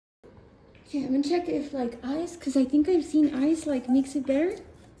Okay, I'm gonna check if like ice, because I think I've seen ice like makes it better.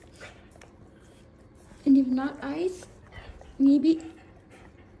 And if not ice, maybe,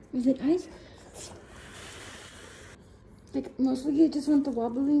 is it ice? Like mostly I just want the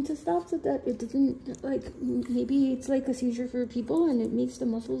wobbling to stop so that it doesn't, like maybe it's like a seizure for people and it makes the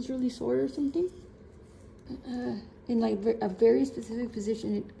muscles really sore or something. In like a very specific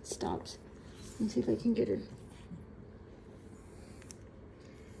position it stops. Let's see if I can get her.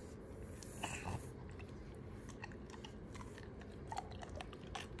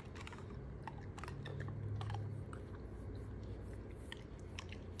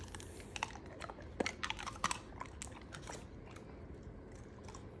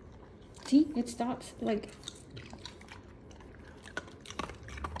 See, it stops. Like,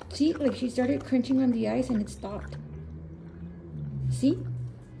 see, like she started crunching on the ice and it stopped. See?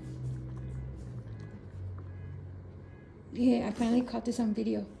 Yeah, I finally caught this on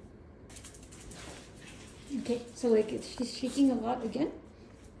video. Okay, so like she's shaking a lot again.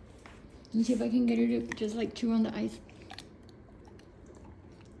 Let me see if I can get her to just like chew on the ice.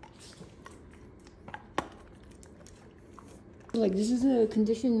 Like this is a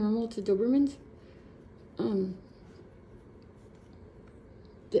condition normal to Dobermans.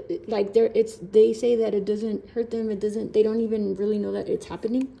 Like they say that it doesn't hurt them. They don't even really know that it's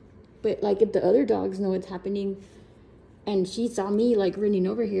happening. But like if the other dogs know it's happening, and she saw me like running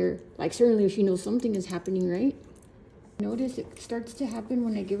over here, like certainly she knows something is happening, right? Notice it starts to happen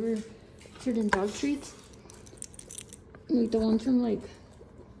when I give her certain dog treats, like the ones from like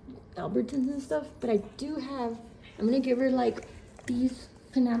Albertsons and stuff. But I do have, I'm gonna give her like these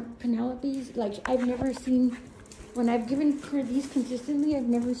Penelopes. Like I've never seen, when I've given her these consistently, I've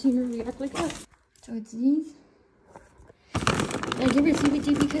never seen her react like that. So it's these. I give her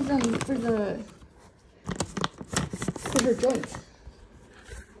CBD because for her joints.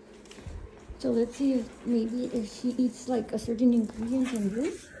 So let's see if maybe if she eats like a certain ingredient in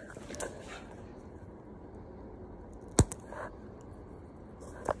this.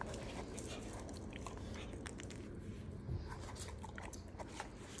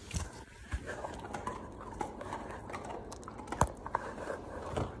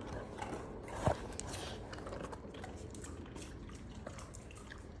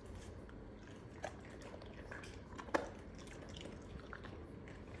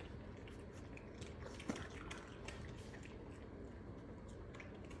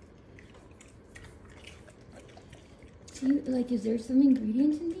 See, like, is there some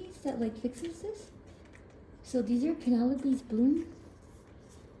ingredients in these that like fixes this? So these are Penelope's Bloom.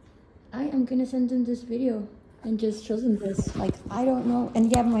 I am gonna send them this video and just show them this. Like, I don't know.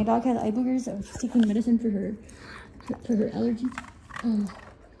 And yeah, my dog has eye boogers. I was taking medicine for her allergies.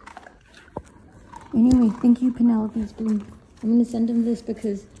 Anyway, thank you, Penelope's Bloom. I'm gonna send them this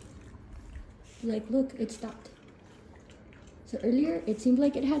because, like, look, it stopped. So earlier it seemed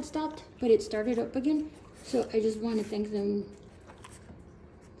like it had stopped, but it started up again. So I just want to thank them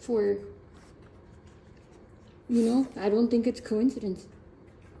for, you know, I don't think it's coincidence.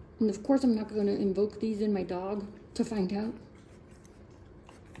 And of course I'm not going to invoke these in my dog to find out.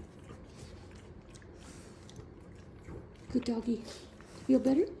 Good doggy. Feel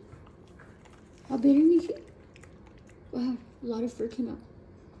better? How better, Nishi? Wow, a lot of fur came out.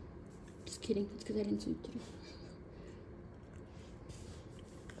 Just kidding, it's because I didn't sleep today.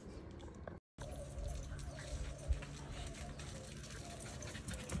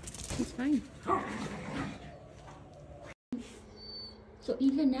 She's fine. So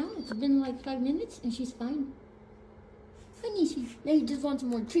even now, it's been like 5 minutes and she's fine. Hi, Nishi. Now you just want some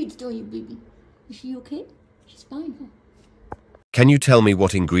more treats, don't you, baby? Is she okay? She's fine, huh? Can you tell me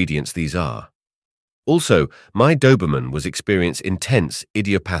what ingredients these are? Also, my Doberman was experiencing intense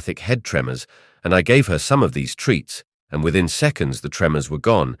idiopathic head tremors, and I gave her some of these treats, and within seconds the tremors were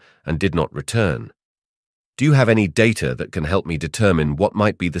gone and did not return. Do you have any data that can help me determine what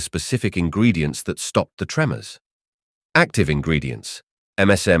might be the specific ingredients that stopped the tremors? Active ingredients: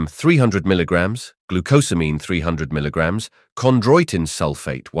 MSM 300 mg, glucosamine 300 mg, chondroitin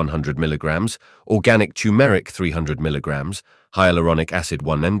sulfate 100 mg, organic turmeric 300 mg, hyaluronic acid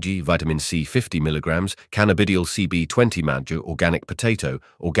 1 mg, vitamin C 50 mg, cannabidiol CB 20 mg, organic potato,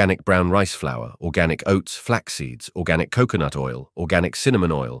 organic brown rice flour, organic oats, flax seeds, organic coconut oil, organic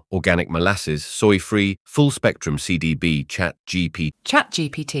cinnamon oil, organic molasses, soy-free, full-spectrum CDB,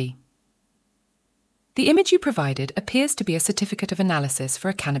 ChatGPT. The image you provided appears to be a certificate of analysis for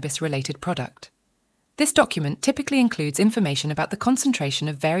a cannabis-related product. This document typically includes information about the concentration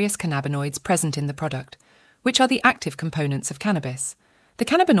of various cannabinoids present in the product, which are the active components of cannabis. The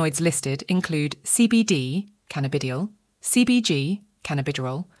cannabinoids listed include CBD, cannabidiol, CBG,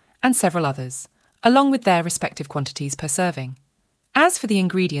 cannabidiol, and several others, along with their respective quantities per serving. As for the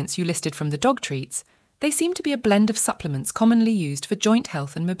ingredients you listed from the dog treats, they seem to be a blend of supplements commonly used for joint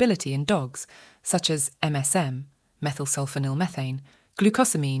health and mobility in dogs, such as MSM, methylsulfonylmethane,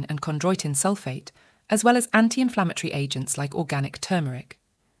 glucosamine and chondroitin sulfate, as well as anti-inflammatory agents like organic turmeric.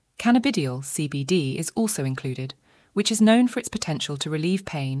 Cannabidiol, CBD, is also included, which is known for its potential to relieve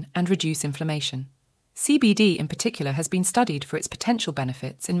pain and reduce inflammation. CBD in particular has been studied for its potential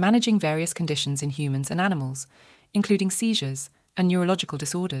benefits in managing various conditions in humans and animals, including seizures and neurological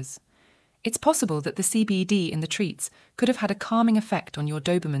disorders. It's possible that the CBD in the treats could have had a calming effect on your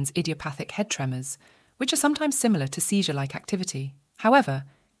Doberman's idiopathic head tremors, which are sometimes similar to seizure-like activity. However,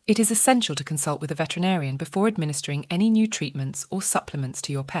 it is essential to consult with a veterinarian before administering any new treatments or supplements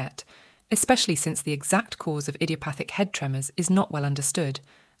to your pet, especially since the exact cause of idiopathic head tremors is not well understood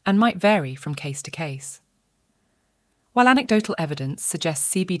and might vary from case to case. While anecdotal evidence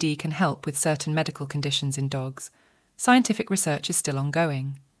suggests CBD can help with certain medical conditions in dogs, scientific research is still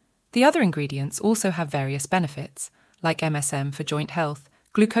ongoing. The other ingredients also have various benefits, like MSM for joint health,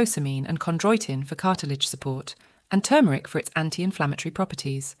 glucosamine and chondroitin for cartilage support, and turmeric for its anti-inflammatory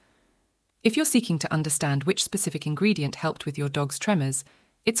properties. If you're seeking to understand which specific ingredient helped with your dog's tremors,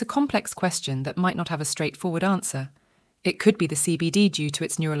 it's a complex question that might not have a straightforward answer. It could be the CBD due to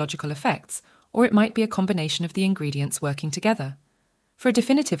its neurological effects, or it might be a combination of the ingredients working together. For a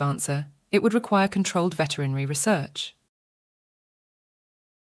definitive answer, it would require controlled veterinary research.